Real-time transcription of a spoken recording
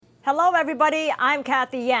Hello, everybody. I'm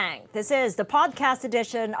Kathy Yang. This is the podcast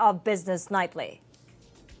edition of Business Nightly.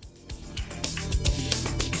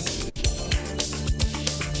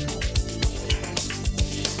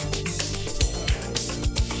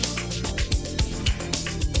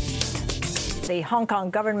 The Hong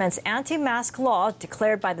Kong government's anti-mask law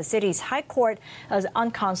declared by the city's High Court as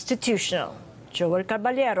unconstitutional. Joel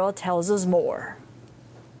Caballero tells us more.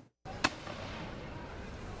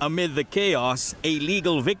 Amid the chaos, a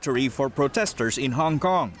legal victory for protesters in Hong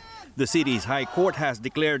Kong. The city's High Court has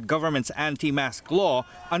declared government's anti-mask law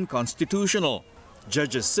unconstitutional.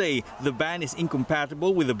 Judges say the ban is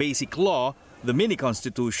incompatible with the Basic Law, the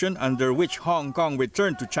mini-constitution under which Hong Kong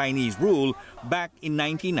returned to Chinese rule back in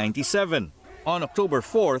 1997. On October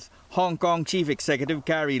 4th, Hong Kong Chief Executive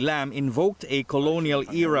Carrie Lam invoked a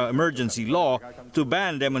colonial-era emergency law to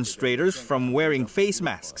ban demonstrators from wearing face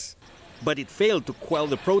masks. But it failed to quell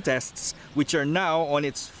the protests, which are now on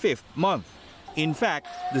its fifth month. In fact,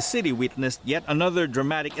 the city witnessed yet another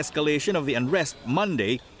dramatic escalation of the unrest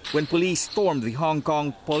Monday when police stormed the Hong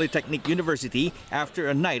Kong Polytechnic University after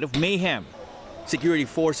a night of mayhem. Security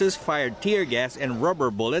forces fired tear gas and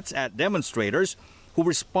rubber bullets at demonstrators who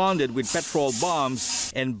responded with petrol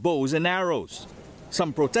bombs and bows and arrows.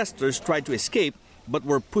 Some protesters tried to escape but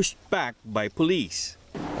were pushed back by police.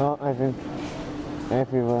 Well, I think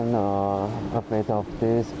everyone are afraid of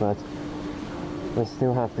this, but we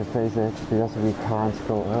still have to face it because we can't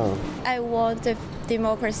go out. I want the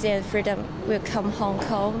democracy and freedom will come Hong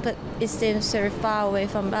Kong, but it seems so far away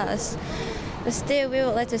from us. But still, we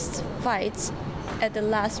would like to fight at the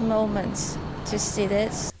last moments to see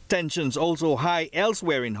this. Tensions also high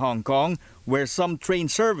elsewhere in Hong Kong, where some train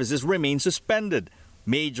services remain suspended,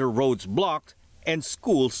 major roads blocked, and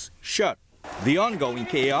schools shut. The ongoing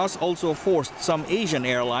chaos also forced some Asian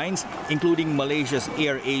airlines, including Malaysia's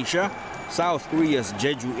AirAsia, South Korea's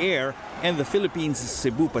Jeju Air, and the Philippines'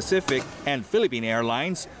 Cebu Pacific and Philippine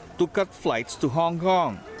Airlines, to cut flights to Hong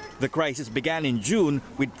Kong. The crisis began in June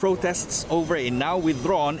with protests over a now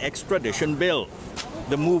withdrawn extradition bill.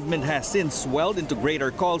 The movement has since swelled into greater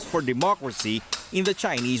calls for democracy in the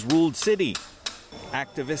Chinese-ruled city.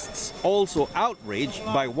 Activists also outraged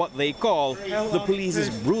by what they call the police's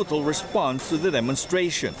brutal response to the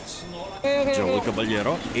demonstrations. Joel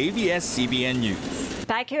Caballero, ABS-CBN News.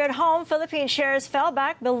 Back here at home, Philippine shares fell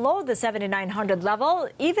back below the 7,900 level,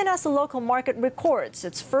 even as the local market records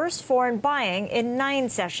its first foreign buying in 9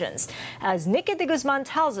 sessions. As Nikki de Guzman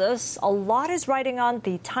tells us, a lot is riding on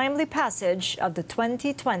the timely passage of the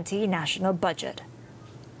 2020 national budget.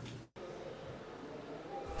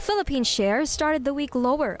 Philippine shares started the week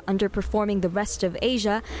lower, underperforming the rest of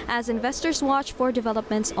Asia as investors watch for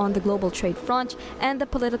developments on the global trade front and the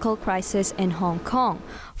political crisis in Hong Kong.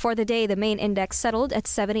 For the day, the main index settled at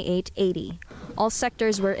 78.80. All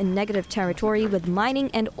sectors were in negative territory, with mining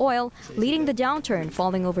and oil leading the downturn,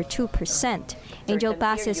 falling over 2%. Angel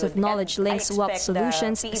Passes of Knowledge Links Wealth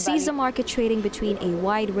Solutions sees the market trading between a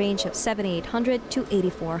wide range of 7,800 to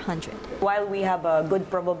 8,400. While we have a good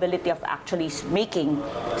probability of actually making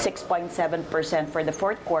 6.7% for the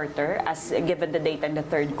fourth quarter, as given the data in the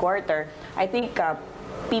third quarter, I think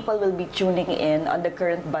people will be tuning in on the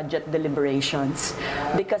current budget deliberations,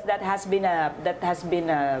 because that has been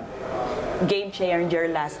a game changer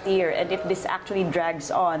last year. And if this actually drags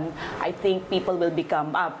on, I think people will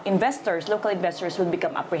become local investors will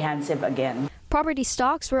become apprehensive again. Property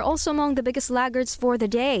stocks were also among the biggest laggards for the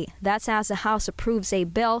day. That's as the House approves a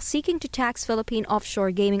bill seeking to tax Philippine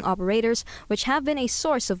offshore gaming operators, which have been a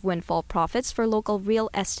source of windfall profits for local real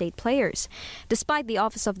estate players. Despite the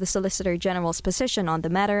Office of the Solicitor General's position on the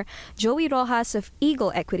matter, Joey Rojas of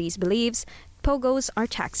Eagle Equities believes POGOs are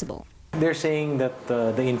taxable. They're saying that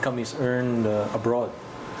the income is earned abroad.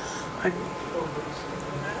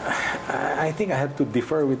 I think I have to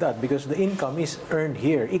differ with that, because the income is earned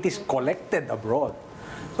here. It is collected abroad,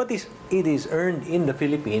 but it is earned in the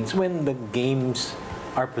Philippines when the games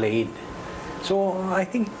are played. So I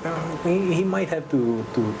think he might have to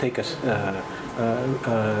take us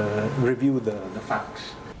review the facts.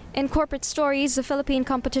 In corporate stories, the Philippine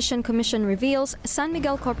Competition Commission reveals San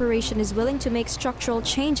Miguel Corporation is willing to make structural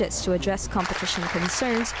changes to address competition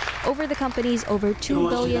concerns over the company's over $2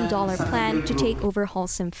 billion plan to take over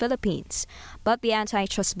Holcim Philippines. But the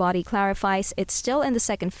antitrust body clarifies it's still in the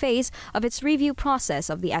second phase of its review process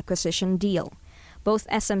of the acquisition deal. Both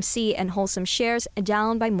SMC and Holcim shares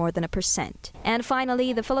down by more than 1%. And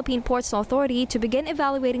finally, the Philippine Ports Authority to begin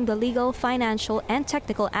evaluating the legal, financial, and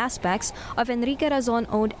technical aspects of Enrique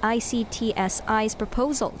Razon-owned ICTSI's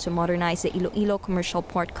proposal to modernize the Iloilo Commercial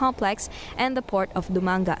Port Complex and the Port of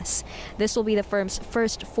Dumangas. This will be the firm's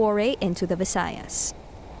first foray into the Visayas.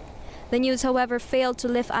 The news, however, failed to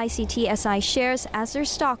lift ICTSI shares as their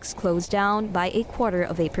stocks closed down by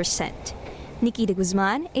 0.25%. Nikki de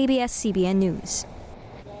Guzman, ABS-CBN News.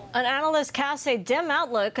 An analyst casts a dim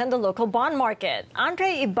outlook on the local bond market.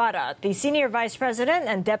 Andre Ibarra, the Senior Vice President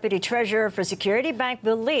and Deputy Treasurer for Security Bank,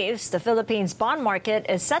 believes the Philippines bond market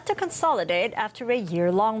is set to consolidate after a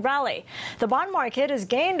year-long rally. The bond market has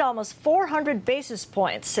gained almost 400 basis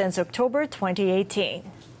points since October 2018.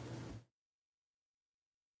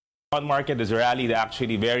 The bond market has rallied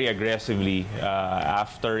actually very aggressively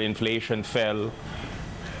after inflation fell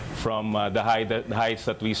from the highs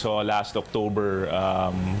that we saw last October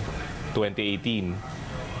 2018.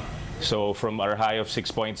 So from our high of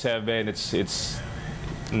 6.7, it's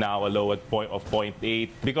now a low of 0.8.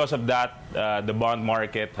 Because of that, the bond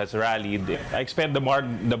market has rallied. I expect the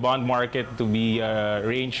bond market to be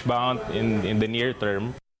range bound in the near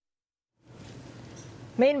term.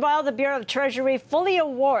 Meanwhile, the Bureau of Treasury fully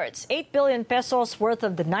awards 8 billion pesos worth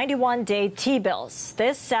of the 91-day T-bills.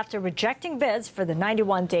 This after rejecting bids for the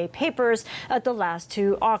 91-day papers at the last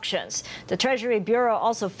two auctions. The Treasury Bureau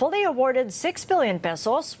also fully awarded 6 billion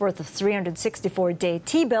pesos worth of 364-day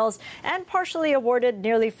T-bills and partially awarded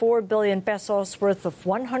nearly 4 billion pesos worth of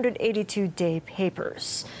 182-day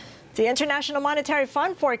papers. The International Monetary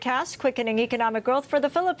Fund forecasts quickening economic growth for the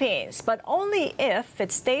Philippines, but only if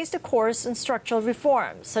it stays the course in structural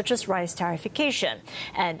reforms, such as rice tariffication,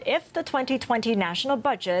 and if the 2020 national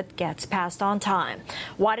budget gets passed on time.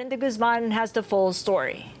 Warren de Guzman has the full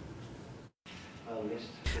story.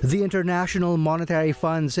 The International Monetary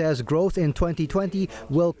Fund says growth in 2020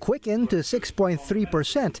 will quicken to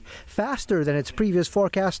 6.3%, faster than its previous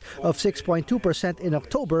forecast of 6.2% in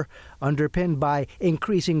October, underpinned by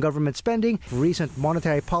increasing government spending, recent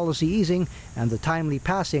monetary policy easing, and the timely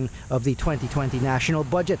passing of the 2020 national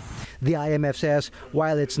budget. The IMF says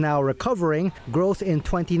while it's now recovering, growth in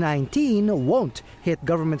 2019 won't hit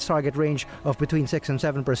government's target range of between 6 and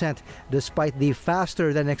 7%, despite the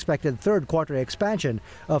faster than expected third quarter expansion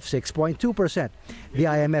of 6.2%. The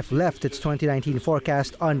IMF left its 2019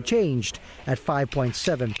 forecast unchanged at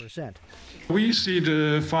 5.7%. We see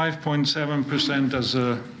the 5.7% as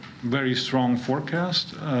a very strong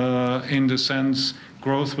forecast in the sense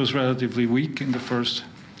growth was relatively weak in the first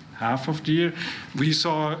half of the year. We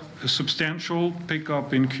saw a substantial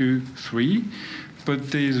pickup in Q3,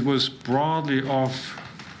 but this was broadly of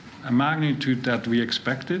a magnitude that we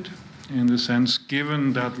expected, in the sense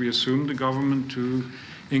given that we assumed the government to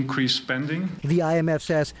increase spending. The IMF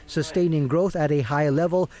says sustaining growth at a high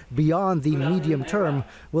level beyond the medium term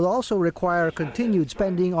will also require continued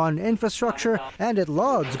spending on infrastructure, and it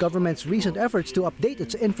lauds government's recent efforts to update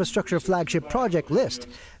its infrastructure flagship project list,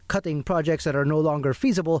 cutting projects that are no longer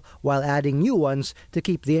feasible while adding new ones to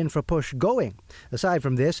keep the infra push going. Aside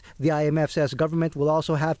from this, the IMF says government will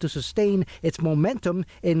also have to sustain its momentum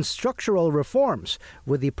in structural reforms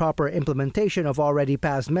with the proper implementation of already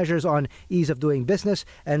passed measures on ease of doing business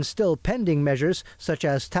and still pending measures such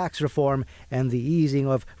as tax reform and the easing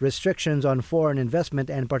of restrictions on foreign investment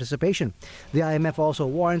and participation. The IMF also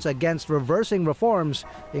warns against reversing reforms,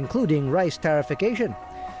 including rice tariffication.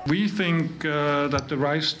 We think that the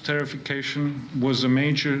rice tariffication was a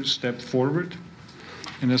major step forward,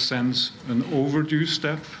 in a sense, an overdue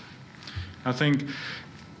step. I think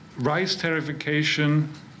rice tariffication,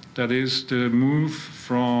 that is the move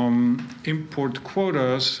from import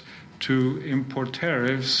quotas to import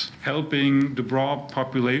tariffs, helping the broad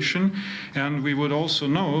population. And we would also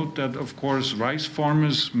note that, of course, rice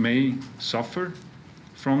farmers may suffer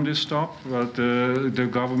from this stop, but the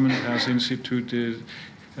government has instituted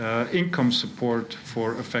income support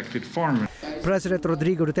for affected farmers. President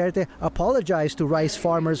Rodrigo Duterte apologized to rice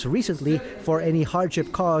farmers recently for any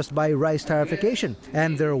hardship caused by rice tariffication,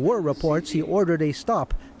 and there were reports he ordered a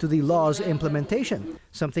stop to the law's implementation,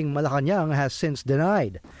 something Malacanang has since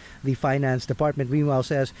denied. The Finance Department, meanwhile,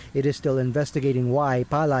 says it is still investigating why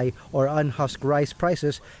palay or unhusked rice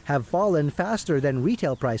prices have fallen faster than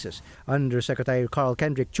retail prices. Undersecretary Carl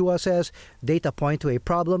Kendrick Chua says data point to a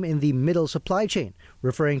problem in the middle supply chain,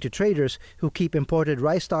 referring to traders who keep imported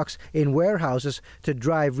rice stocks in warehouses to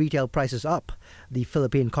drive retail prices up. The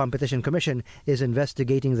Philippine Competition Commission is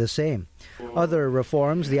investigating the same. Other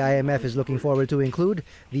reforms the IMF is looking forward to include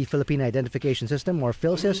the Philippine Identification System, or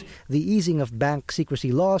PhilSys, the easing of bank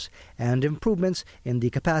secrecy laws, and improvements in the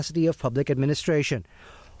capacity of public administration.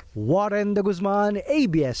 Warren de Guzman,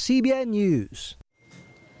 ABS-CBN News.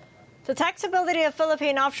 The taxability of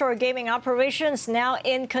Philippine offshore gaming operations now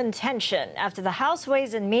in contention after the House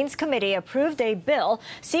Ways and Means Committee approved a bill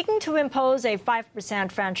seeking to impose a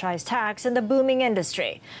 5% franchise tax in the booming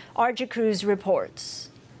industry. RJ Cruz reports.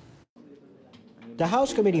 The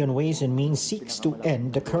House Committee on Ways and Means seeks to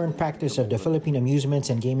end the current practice of the Philippine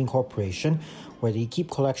Amusements and Gaming Corporation, where they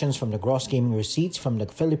keep collections from the gross gaming receipts from the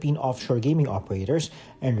Philippine offshore gaming operators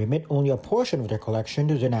and remit only a portion of their collection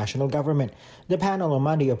to the national government. The panel on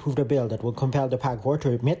Monday approved a bill that will compel the PAGCOR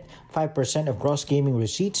to remit 5% of gross gaming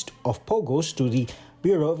receipts of POGOs to the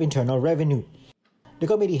Bureau of Internal Revenue. The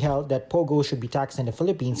committee held that POGOs should be taxed in the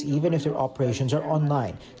Philippines even if their operations are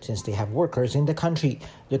online, since they have workers in the country.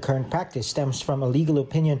 The current practice stems from a legal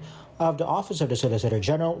opinion of the Office of the Solicitor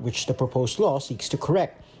General, which the proposed law seeks to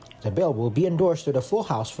correct. The bill will be endorsed to the full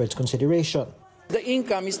House for its consideration. The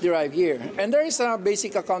income is derived here, and there is a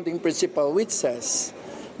basic accounting principle which says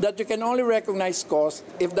that you can only recognize costs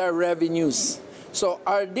if there are revenues. So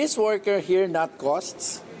are these workers here not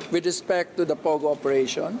costs with respect to the POGO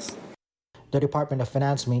operations? The Department of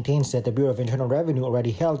Finance maintains that the Bureau of Internal Revenue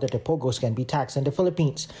already held that the POGOs can be taxed in the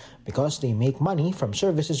Philippines because they make money from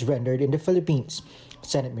services rendered in the Philippines.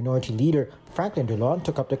 Senate Minority Leader Franklin Drilon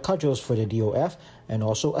took up the cudgels for the DOF and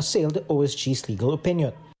also assailed the OSG's legal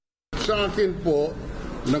opinion. Sa akin po,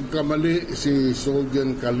 nagkamali si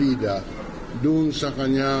Soljan Calida doon sa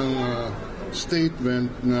kanyang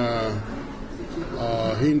statement na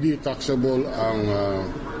hindi taxable ang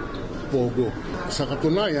POGO. Sa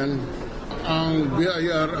katunayan, ang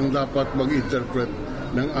BIR ang dapat mag-interpret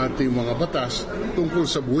ng ating mga batas tungkol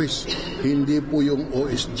sa buwis, hindi po yung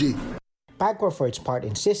OSG. PAGCOR, for its part,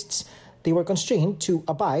 insists they were constrained to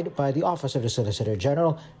abide by the Office of the Solicitor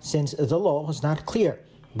General since the law was not clear,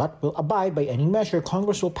 but will abide by any measure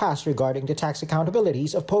Congress will pass regarding the tax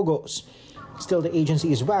accountabilities of POGOs. Still, the agency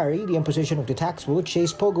is wary the imposition of the tax will chase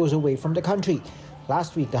POGOs away from the country.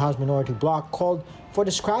 Last week, the House Minority Bloc called for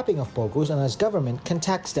the scrapping of POGOs unless government can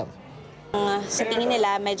tax them. Sa tingin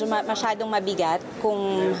nila, medyo masyadong mabigat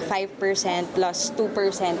kung 5% plus 2%.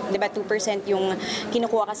 Diba 2% yung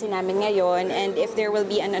kinukuha kasi namin ngayon, and if there will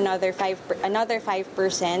be another 5%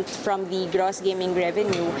 from the gross gaming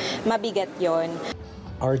revenue, mabigat yon.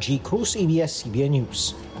 RG Cruz, ABS-CBN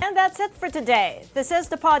News. And that's it for today. This is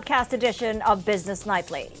the podcast edition of Business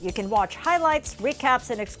Nightly. You can watch highlights,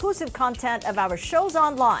 recaps, and exclusive content of our shows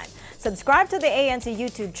online. Subscribe to the ANC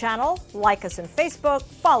YouTube channel, like us on Facebook,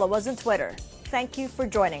 follow us on Twitter. Thank you for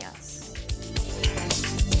joining us.